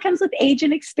 probably comes with age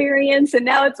and experience. And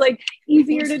now it's like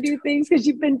easier to do things because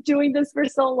you've been doing this for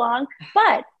so long.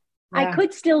 But I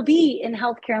could still be in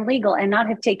healthcare and legal and not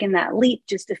have taken that leap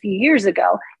just a few years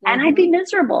ago. And I'd be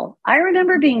miserable. I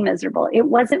remember being miserable. It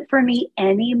wasn't for me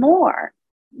anymore.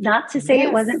 Not to say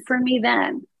it wasn't for me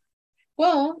then.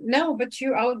 Well, no, but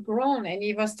you're outgrown, and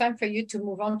it was time for you to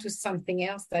move on to something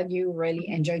else that you really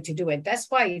enjoy to do it. That's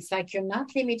why it's like you're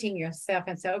not limiting yourself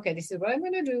and say, okay, this is what I'm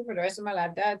going to do for the rest of my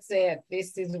life. That's it.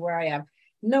 This is where I am.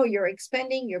 No, you're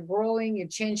expanding, you're growing, you're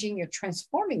changing, you're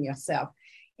transforming yourself.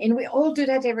 And we all do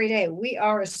that every day. We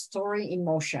are a story in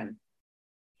motion.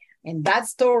 And that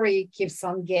story keeps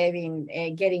on getting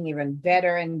even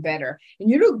better and better. And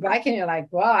you look back and you're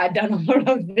like, wow, I've done all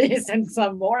of this and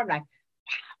some more. I'm like,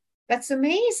 wow, that's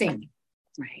amazing.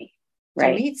 Right.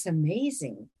 To me, it's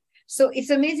amazing. So it's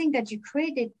amazing that you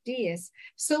created this.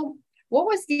 So what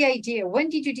was the idea? When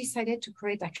did you decide to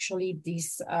create actually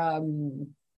this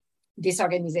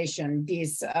organization,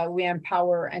 We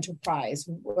Empower Enterprise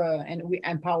and We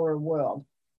Empower World?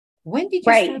 When did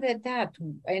you start that?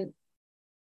 And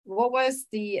what was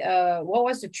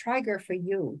the trigger for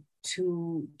you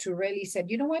to really say,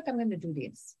 you know what, I'm going to do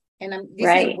this, and this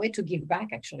is a way to give back,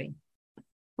 actually.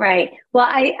 Right. Well,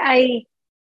 I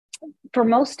for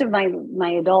most of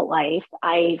my adult life,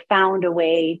 I found a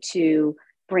way to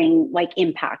bring like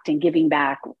impact and giving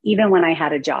back, even when I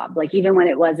had a job, like even when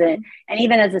it wasn't, and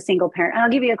even as a single parent. And I'll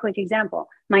give you a quick example.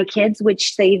 My kids,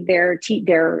 which saved their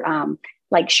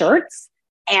like shirts,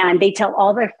 and they tell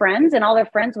all their friends, and all their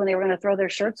friends, when they were going to throw their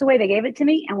shirts away, they gave it to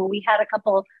me. And when we had a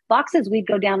couple boxes, we'd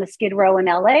go down to Skid Row in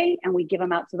LA and we'd give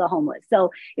them out to the homeless.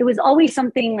 So it was always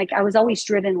something, like I was always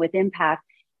driven with impact.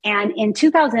 And in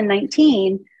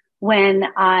 2019, when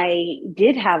I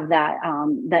did have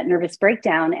that nervous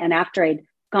breakdown, and after I'd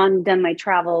done my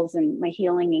travels and my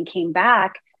healing and came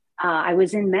back, I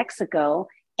was in Mexico,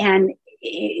 and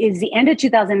it's the end of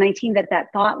 2019 that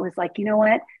thought was like, you know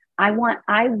what? I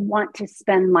want to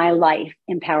spend my life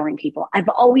empowering people. I've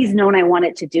always known I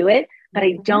wanted to do it, but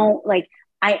I don't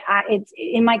it's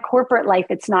in my corporate life.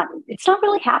 It's not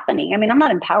really happening. I mean, I'm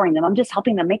not empowering them. I'm just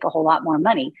helping them make a whole lot more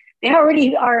money. They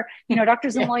already are,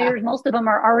 doctors and lawyers, most of them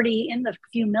are already in the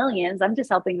few millions. I'm just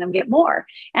helping them get more.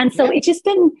 And so it's just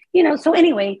been, so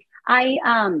anyway, I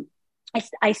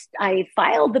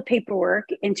filed the paperwork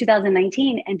in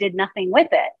 2019 and did nothing with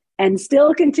it and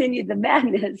still continued the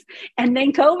madness. And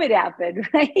then COVID happened,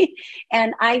 right?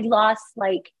 And I lost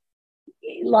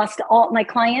all my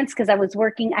clients because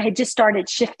I had just started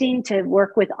shifting to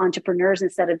work with entrepreneurs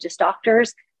instead of just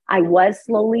doctors. I was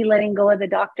slowly letting go of the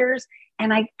doctors,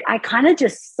 and I kind of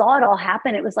just saw it all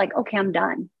happen. It was like, okay, I'm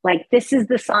done. Like, this is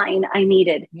the sign I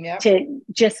needed to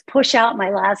just push out my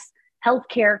last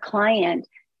healthcare client.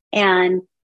 And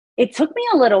it took me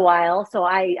a little while. So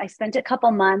I spent a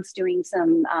couple months doing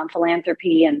some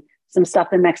philanthropy and some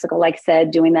stuff in Mexico, like I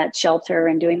said, doing that shelter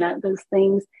and doing those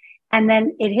things. And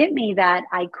then it hit me that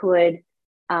I could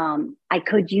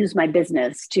use my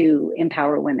business to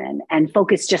empower women and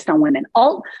focus just on women.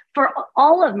 For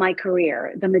all of my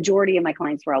career, the majority of my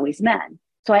clients were always men.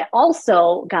 So I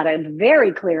also got a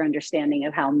very clear understanding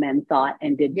of how men thought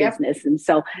and did business. And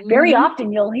so very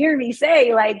often you'll hear me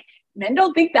say, like, men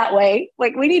don't think that way.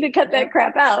 Like, we need to cut that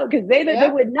crap out, because they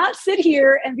would not sit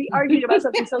here and be arguing about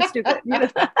something so stupid.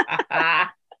 I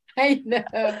know.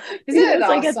 Isn't it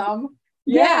awesome?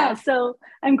 Yeah. So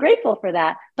I'm grateful for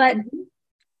that. But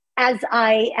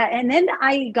and then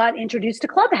I got introduced to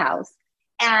Clubhouse,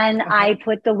 and I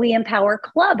put the We Empower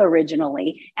Club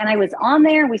originally, and I was on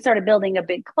there. We started building a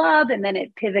big club, and then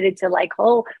it pivoted to like,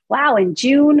 oh, wow. In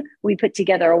June, we put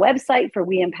together a website for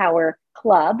We Empower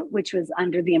Club, which was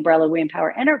under the umbrella We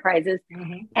Empower Enterprises.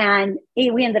 And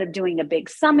we ended up doing a big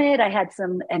summit. I had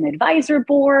an advisor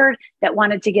board that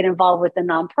wanted to get involved with the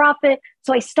nonprofit.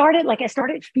 So I started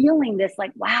feeling this,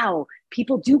 like, wow,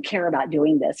 people do care about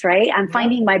doing this, right? I'm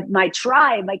finding my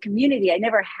tribe, my community. I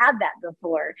never had that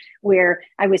before, where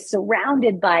I was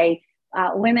surrounded by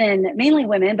women, mainly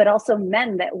women, but also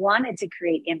men that wanted to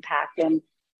create impact. And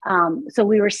so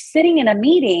we were sitting in a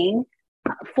meeting,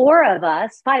 5 of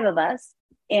us,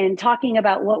 and talking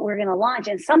about what we're going to launch.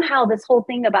 And somehow this whole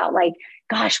thing about, like,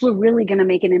 gosh, we're really going to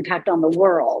make an impact on the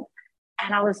world.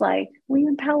 And I was like, We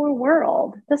Empower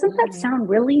World. Doesn't that sound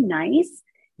really nice?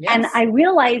 Yes. And I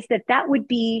realized that would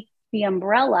be the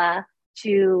umbrella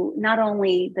to not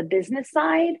only the business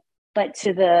side, but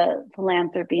to the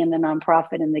philanthropy and the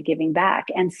nonprofit and the giving back.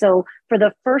 And so for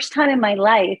the first time in my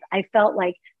life, I felt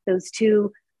like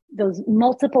those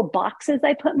multiple boxes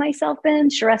I put myself in,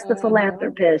 Sharess the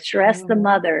philanthropist, Sharess the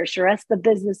mother, Sharess the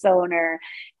business owner.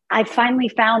 I finally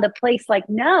found a place like,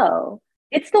 no,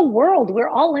 it's the world. We're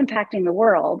all impacting the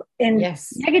world, and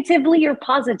negatively or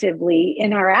positively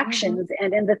in our actions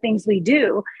and in the things we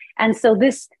do. And so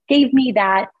this gave me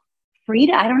that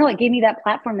freedom. I don't know. It gave me that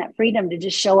platform, that freedom to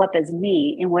just show up as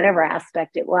me in whatever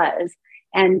aspect it was,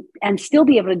 and still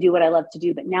be able to do what I love to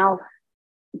do. But now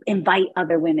invite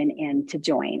other women in to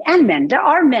join, and men. There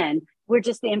are men. We're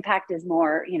just, the impact is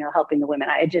more, helping the women.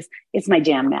 It's my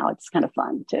jam now. It's kind of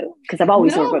fun too, because I've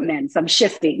always worked with men, so I'm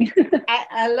shifting.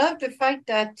 I love the fact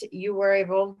that you were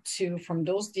able to, from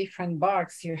those different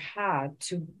boxes you had,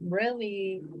 to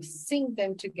really sync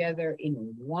them together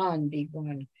in one big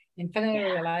one, and finally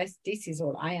realize this is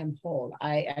all. I am whole.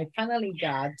 I finally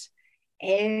got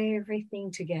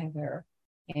everything together,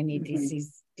 and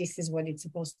this is what it's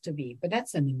supposed to be. But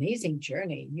that's an amazing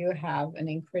journey. You have an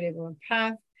incredible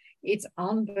path. It's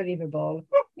unbelievable.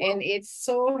 And it's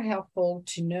so helpful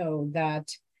to know that,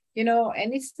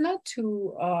 and it's not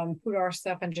to put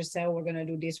ourselves and just say, oh, we're going to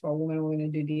do this for women, we're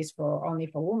going to do this only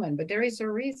for women. But there is a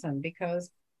reason, because,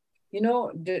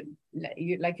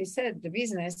 like you said, the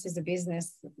business is a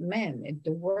businessman.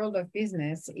 The world of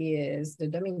business the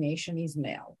domination is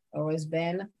male, always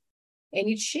been. And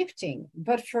it's shifting.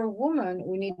 But for a woman,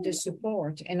 we need the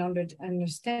support and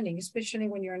understanding, especially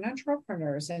when you're an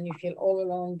entrepreneur and you feel all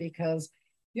alone because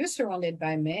you're surrounded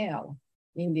by male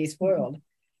in this world.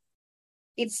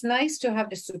 It's nice to have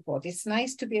the support. It's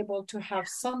nice to be able to have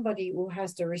somebody who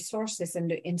has the resources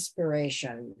and the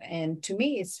inspiration. And to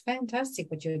me, it's fantastic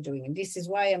what you're doing. And this is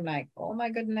why I'm like, oh my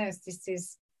goodness, this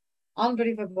is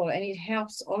unbelievable. And it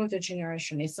helps all of the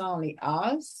generation. It's not only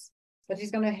us, but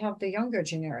it's going to help the younger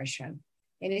generation.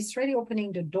 And it's really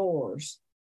opening the doors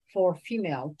for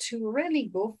female to really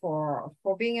go for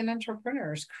being an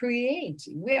entrepreneur. Create.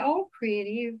 We're all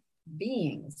creative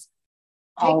beings.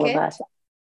 All of us.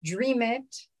 Dream it,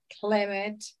 claim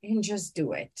it, and just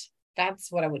do it.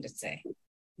 That's what I would say.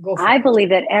 I believe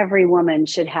that every woman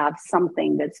should have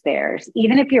something that's theirs,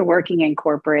 even if you're working in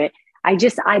corporate. I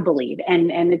believe,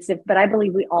 but I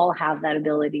believe we all have that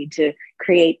ability to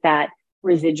create that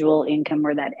residual income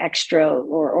or that extra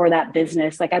or that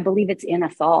business. Like I believe it's in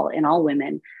us all, in all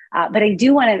women. But I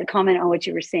do want to comment on what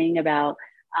you were saying about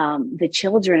the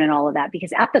children and all of that,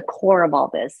 because at the core of all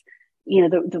this, you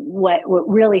know, what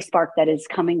really sparked that is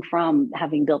coming from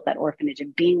having built that orphanage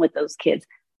and being with those kids.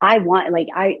 I want, like,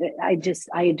 I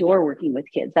adore working with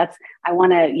kids. I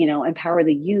want to, you know, empower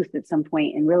the youth at some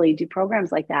point and really do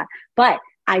programs like that. But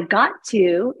I got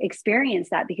to experience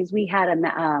that because we had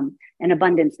an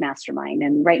abundance mastermind,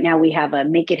 and right now we have a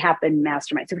make it happen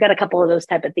mastermind. So we've got a couple of those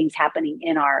type of things happening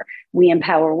in our We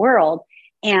Empower world.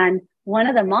 And one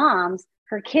of the moms,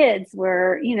 her kids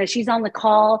were, you know, she's on the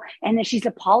call and then she's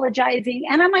apologizing.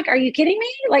 And I'm like, are you kidding me?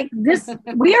 Like this,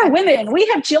 we are women, we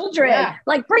have children,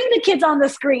 like bring the kids on the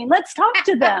screen. Let's talk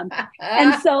to them.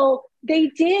 And so they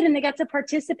did, and they got to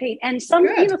participate. And some,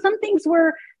 you know, some things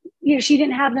were, you know, she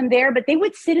didn't have them there, but they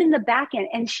would sit in the back end.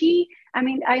 And she, I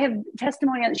mean, I have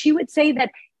testimony on it. She would say that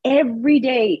every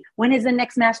day, when is the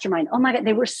next mastermind? Oh my God,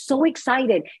 they were so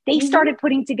excited. They started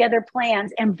putting together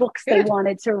plans and books they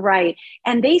wanted to write.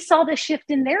 And they saw the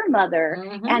shift in their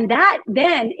mother. And that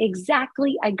then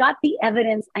exactly, I got the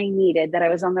evidence I needed that I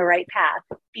was on the right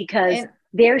path, because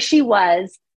there she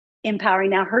was empowering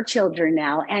now her children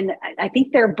now. And I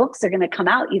think their books are going to come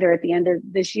out either at the end of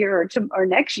this year or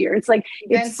next year. It's like,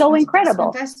 it's so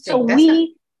incredible. So as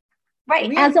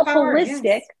a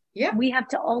holistic, we have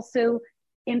to also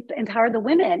empower the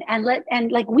women and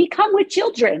like we come with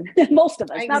children. Most of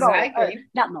us, not all,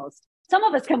 not most. Some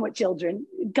of us come with children.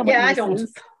 I don't.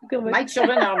 My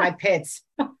children are my pets.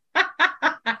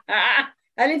 I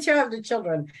didn't have the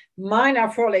children. Mine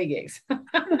are four-leggeds.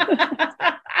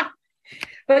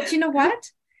 But you know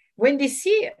what? When they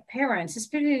see parents,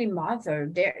 especially mother,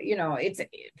 they're, you know, it's,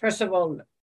 first of all,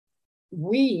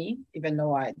 we, even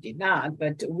though I did not,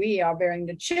 but we are bearing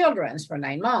the children's for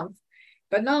 9 months.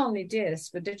 But not only this,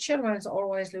 but the children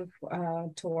always look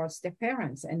towards their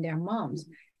parents and their moms.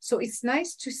 So it's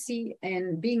nice to see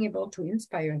and being able to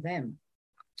inspire them.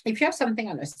 If you have something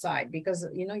on the side, because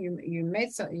you know you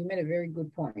made a very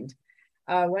good point.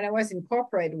 When I was in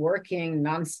corporate working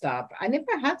nonstop, I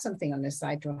never had something on the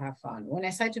side to have fun. When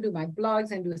I started to do my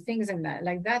blogs and do things and that,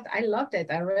 like that, I loved it.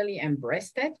 I really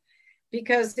embraced it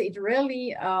because it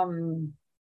really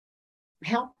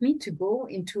helped me to go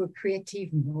into a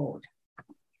creative mode.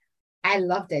 I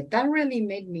loved it. That really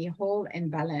made me whole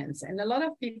and balanced. And a lot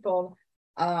of people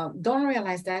don't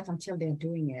realize that until they're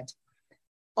doing it.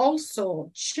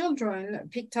 Also, children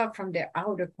picked up from their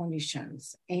outer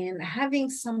conditions, and having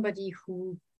somebody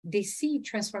who they see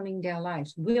transforming their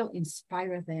lives will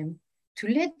inspire them to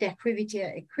let their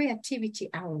creativity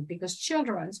out, because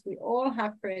children, we all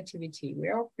have creativity.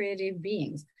 We're all creative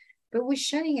beings, but we're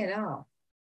shutting it off.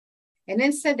 And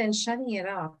instead of shutting it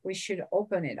off, we should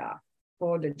open it up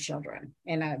for the children.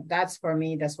 And that's, for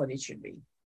me, that's what it should be.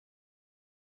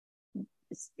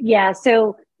 Yeah.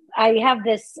 So I have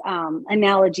this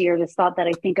analogy or this thought that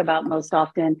I think about most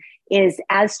often is,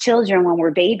 as children, when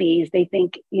we're babies, they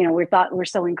think, you know, we're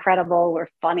so incredible, we're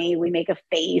funny, we make a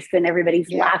face and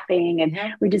everybody's laughing and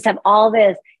we just have all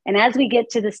this. And as we get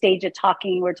to the stage of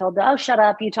talking, we're told, oh, shut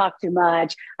up, you talk too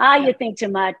much. You think too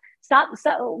much. Stop.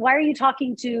 Why are you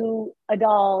talking to a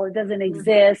doll? It doesn't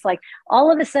exist. Like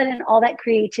all of a sudden, all that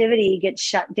creativity gets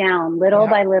shut down little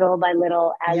by little by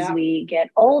little as we get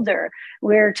older.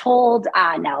 We're told,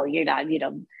 no, you're not, you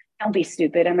know, don't be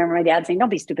stupid. I remember my dad saying, don't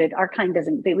be stupid. Our kind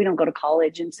we don't go to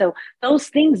college. And so those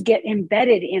things get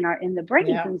embedded in the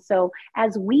brains. And so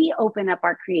as we open up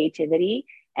our creativity,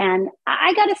 and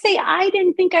I got to say, I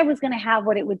didn't think I was going to have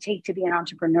what it would take to be an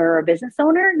entrepreneur or a business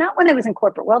owner. Not when I was in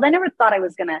corporate world. I never thought I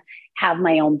was going to have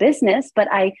my own business, but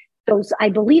I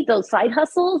believe those side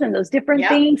hustles and those different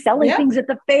things, selling things at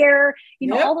the fair, you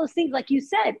know, all those things, like you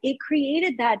said, it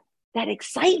created that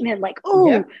excitement, like,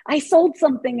 oh, I sold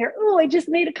something, or, oh, I just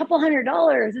made a couple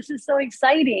 $100. This is so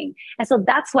exciting. And so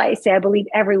that's why I say, I believe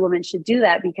every woman should do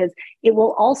that, because it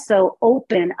will also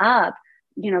open up,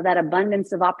 you know, that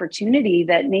abundance of opportunity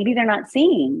that maybe they're not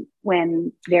seeing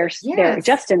when they're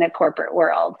just in the corporate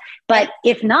world. But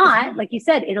if not, like you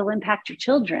said, it'll impact your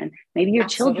children. Maybe your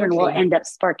children will end up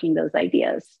sparking those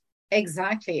ideas.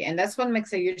 Exactly. And that's what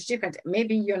makes a huge difference.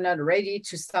 Maybe you're not ready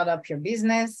to start up your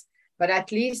business, but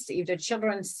at least if the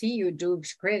children see you do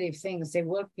creative things, they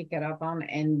will pick it up on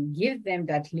and give them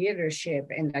that leadership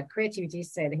and that creativity.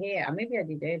 Said, hey, maybe at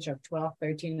the age of 12,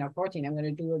 13 or 14, I'm going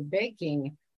to do a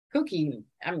baking cookie.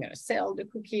 I'm going to sell the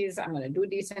cookies. I'm going to do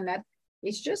this and that.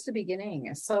 It's just the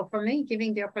beginning. So for me,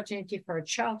 giving the opportunity for a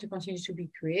child to continue to be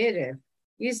creative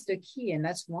is the key. And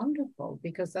that's wonderful,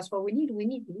 because that's what we need. We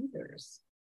need leaders.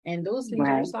 And those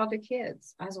leaders are the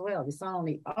kids as well. It's not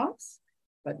only us,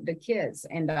 but the kids,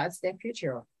 and that's their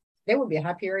future. They would be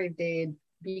happier if they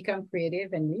become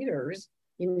creative and leaders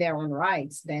in their own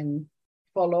rights than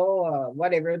follow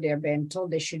whatever they're being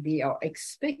told they should be or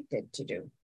expected to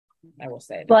do. I will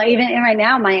say. Well, even right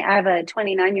now, I have a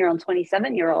 29-year-old,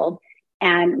 27-year-old,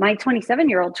 and my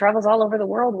 27-year-old travels all over the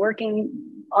world working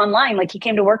online. Like he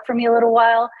came to work for me a little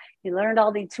while. He learned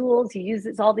all these tools. He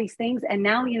uses all these things. And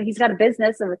now, he's got a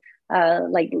business of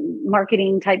like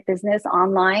marketing type business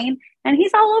online, and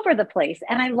he's all over the place.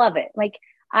 And I love it. Like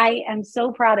I am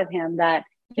so proud of him that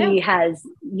he has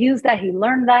used that. He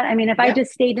learned that. I mean, if I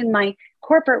just stayed in my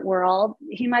corporate world,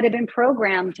 he might have been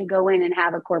programmed to go in and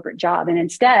have a corporate job. And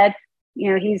instead,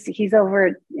 he's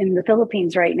over in the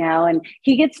Philippines right now, and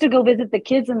he gets to go visit the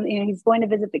kids, and he's going to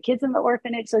visit the kids in the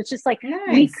orphanage. So it's just like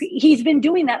he's been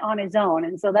doing that on his own.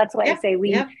 And so that's why I say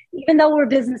even though we're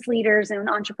business leaders and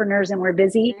entrepreneurs and we're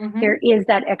busy, there is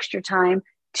that extra time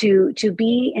to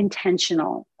be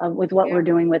intentional with what we're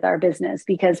doing with our business,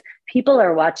 because people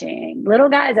are watching, little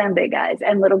guys and big guys,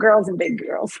 and little girls and big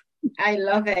girls. I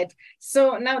love it.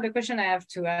 So now the question I have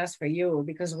to ask for you,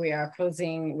 because we are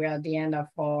at the end of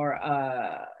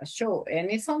our show, and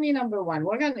it's only number one.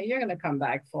 You're gonna come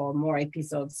back for more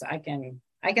episodes. I can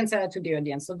say that to the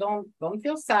audience. So don't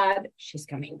feel sad. She's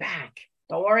coming back.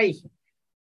 Don't worry.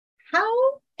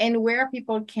 How and where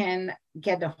people can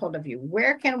get a hold of you?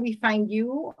 Where can we find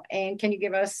you? And can you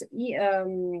give us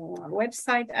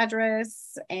website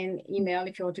address and email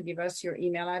if you want to give us your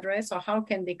email address, or how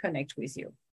can they connect with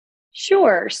you?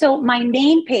 Sure. So my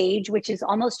main page, which is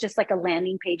almost just like a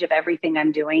landing page of everything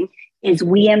I'm doing, is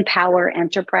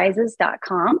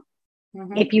weempowerenterprises.com.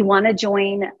 If you want to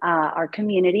join our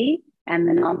community and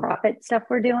the nonprofit stuff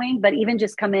we're doing, but even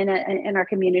just come in our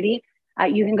community,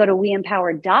 you can go to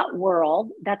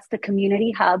weempower.world. That's the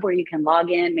community hub where you can log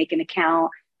in, make an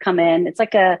account, come in. It's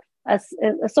like a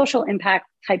social impact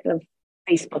type of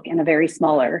Facebook in a very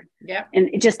smaller,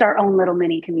 and just our own little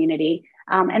mini community.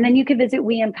 And then you can visit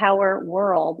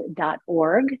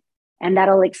weempowerworld.org, and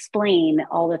that'll explain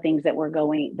all the things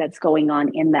that's going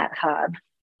on in that hub.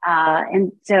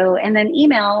 And then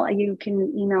you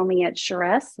can email me at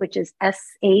Sherist, which is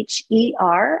SHERIST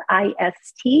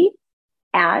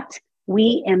at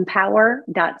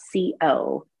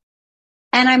weempower.co.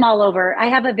 And I'm all over. I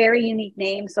have a very unique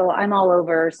name, so I'm all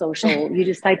over social. You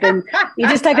just type in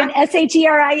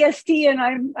SHERIST,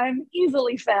 and I'm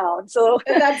easily found. So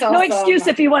that's awesome. No excuse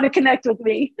if you want to connect with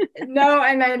me. No,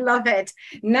 and I love it.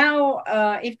 Now,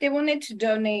 if they wanted to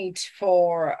donate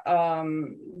for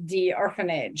the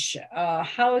orphanage,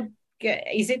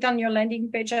 is it on your landing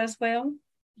page as well?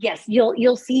 Yes,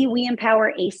 you'll see We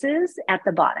Empower ACEs at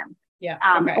the bottom. Yeah.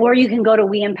 Or you can go to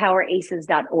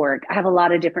weempoweraces.org. I have a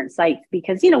lot of different sites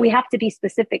because, we have to be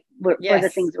specific for the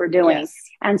things we're doing. Yes.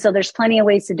 And so there's plenty of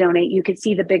ways to donate. You could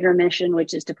see the bigger mission,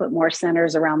 which is to put more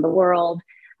centers around the world.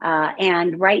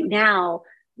 And right now,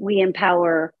 We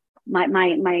Empower, my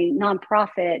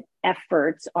nonprofit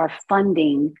efforts are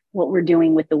funding what we're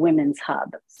doing with the Women's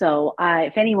Hub. So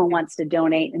if anyone wants to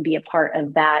donate and be a part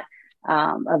of that,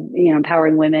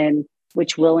 empowering women,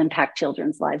 which will impact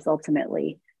children's lives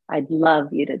ultimately, I'd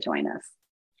love you to join us.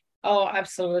 Oh,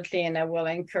 absolutely. And I will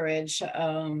encourage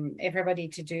everybody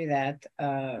to do that,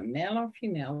 male or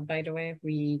female, by the way.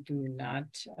 We do not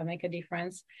make a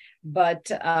difference.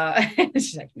 But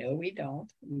she's like, no, we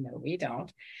don't. No, we don't.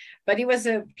 But it was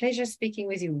a pleasure speaking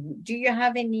with you. Do you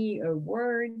have any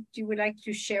word you would like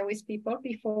to share with people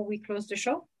before we close the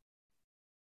show?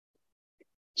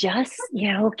 Just,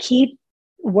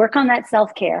 work on that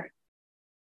self-care.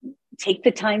 Take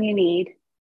the time you need.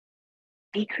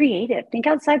 Be creative. Think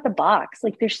outside the box.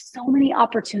 Like there's so many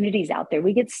opportunities out there.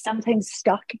 We get sometimes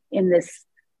stuck in this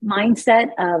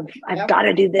mindset of I've got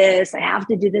to do this. I have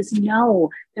to do this. No,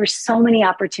 there's so many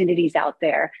opportunities out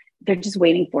there. They're just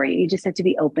waiting for you. You just have to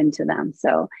be open to them.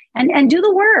 So, and do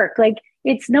the work. Like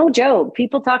it's no joke.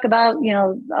 People talk about,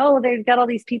 they've got all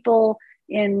these people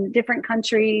in different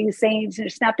countries saying,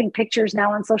 snapping pictures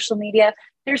now on social media.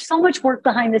 There's so much work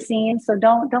behind the scenes. So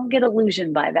don't get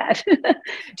illusioned by that.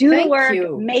 Do the work,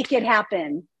 make it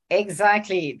happen.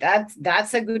 Exactly.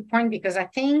 That's a good point, because I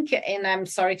think, and I'm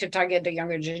sorry to target the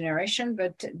younger generation,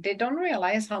 but they don't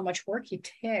realize how much work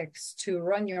it takes to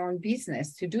run your own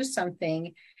business, to do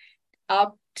something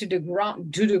up to the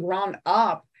ground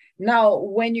up. Now,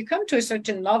 when you come to a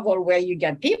certain level where you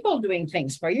get people doing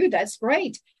things for you, that's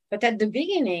great. But at the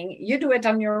beginning, you do it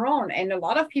on your own. And a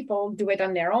lot of people do it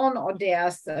on their own, or they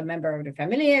ask a member of the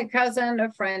family, a cousin, a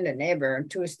friend, a neighbor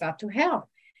to start to help.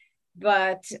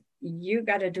 But you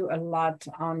got to do a lot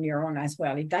on your own as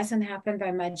well. It doesn't happen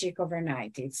by magic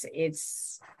overnight.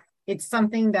 It's it's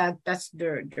something that's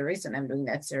the reason I'm doing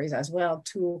that series as well,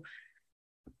 to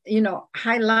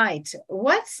highlight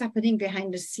what's happening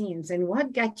behind the scenes and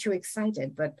what got you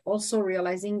excited, but also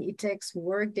realizing it takes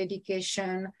work,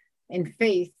 dedication, and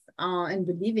faith, and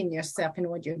believing yourself in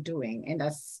what you're doing. And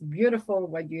that's beautiful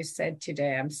what you said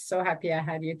today. I'm so happy I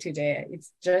had you today.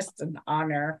 It's just an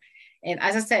honor. And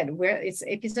as I said, it's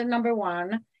episode number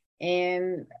 1.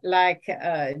 And like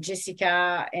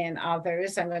Jessica and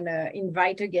others, I'm going to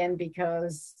invite again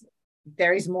because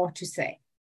there is more to say.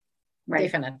 Right.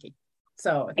 Definitely.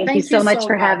 So thank you so much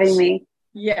for having me.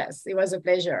 Yes, it was a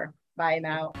pleasure. Bye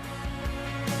now.